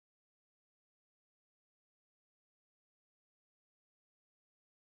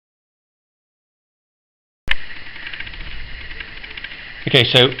Okay,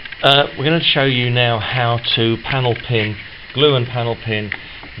 so we're going to show you now how to glue and panel pin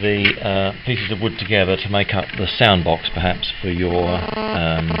the pieces of wood together to make up the sound box, perhaps, for your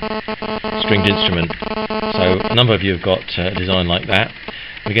stringed instrument. So a number of you have got a design like that.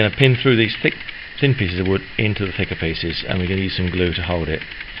 We're going to pin through these thin pieces of wood into the thicker pieces, and we're going to use some glue to hold it.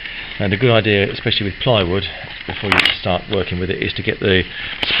 And a good idea, especially with plywood, before you start working with it, is to get the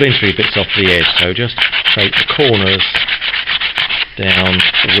splintery bits off the edge. So just scrape the corners down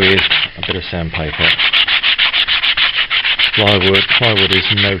with a bit of sandpaper. Plywood is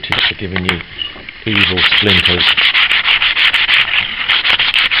noted for giving you evil splinters.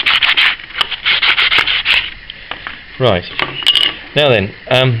 Right, now then,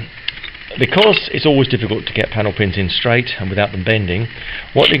 because it's always difficult to get panel pins in straight and without them bending,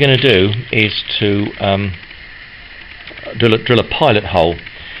 what you're going to do is to drill a pilot hole.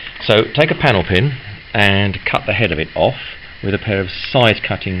 So take a panel pin and cut the head of it off with a pair of side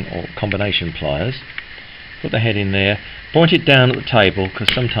cutting or combination pliers. Put the head in there, point it down at the table,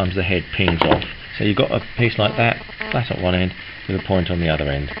 because sometimes the head pings off. So you've got a piece like that, flat at one end with a point on the other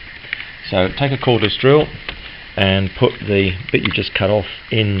end. So take a cordless drill and put the bit you just cut off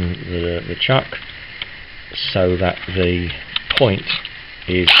in the chuck so that the point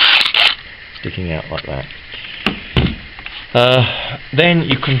is sticking out like that. Then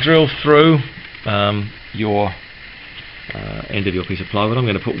you can drill through your end of your piece of plywood. I'm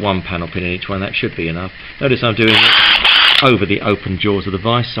going to put one panel pin in each one. That should be enough. Notice I'm doing it over the open jaws of the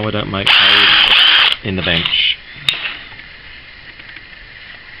vise so I don't make holes in the bench.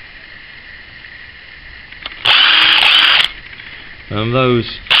 And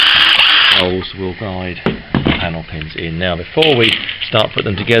those holes will guide the panel pins in. Now, before we start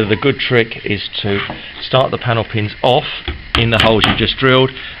putting them together, the good trick is to start the panel pins off in the holes you've just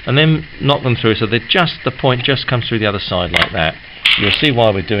drilled and then knock them through so the point just comes through the other side like that. You'll see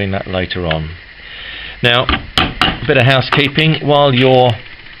why we're doing that later on. Now, a bit of housekeeping. While you're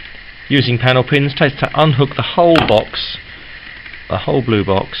using panel pins, take to unhook the whole box, the whole blue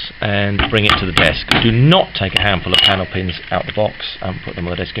box, and bring it to the desk. Do not take a handful of panel pins out the box and put them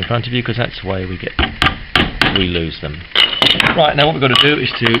on the desk in front of you, because that's the way we lose them. Right, now what we've got to do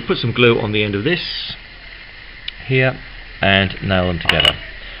is to put some glue on the end of this here and nail them together.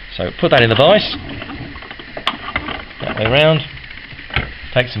 So put that in the vise, that way round,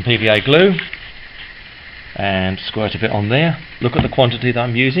 take some PVA glue and squirt a bit on there. Look at the quantity that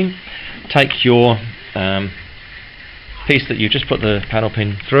I'm using. Take your piece that you just put the panel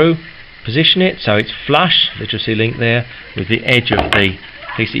pin through, position it so it's flush, that you'll see link there, with the edge of the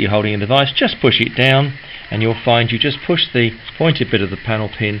piece that you're holding in the vise. Just push it down and you'll find you just push the pointed bit of the panel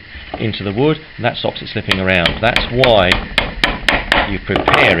pin into the wood, and that stops it slipping around. That's why you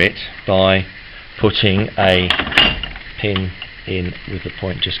prepare it by putting a pin in with the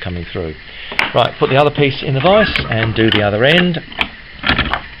point just coming through. Right, put the other piece in the vise and do the other end.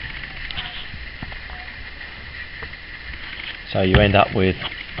 So you end up with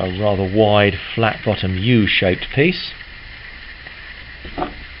a rather wide flat bottom U-shaped piece.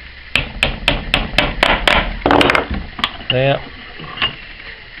 There.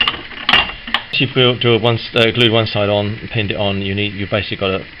 If you've glued one side on, pinned it on, you've basically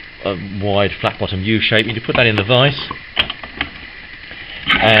got a wide flat bottom U shape. You put that in the vise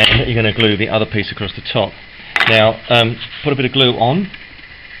and you're going to glue the other piece across the top. Now put a bit of glue on,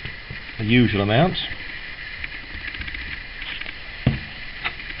 the usual amount,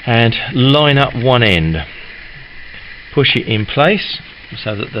 and line up one end. Push it in place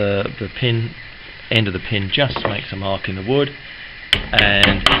so that the end of the pin just makes a mark in the wood,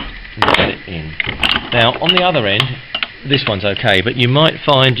 and get it in. Now on the other end, this one's okay, but you might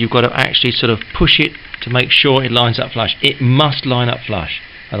find you've got to actually sort of push it to make sure it lines up flush. It must line up flush,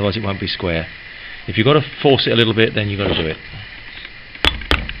 otherwise it won't be square. If you've got to force it a little bit, then you've got to do it.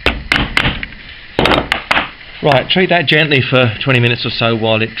 Right, treat that gently for 20 minutes or so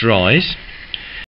while it dries.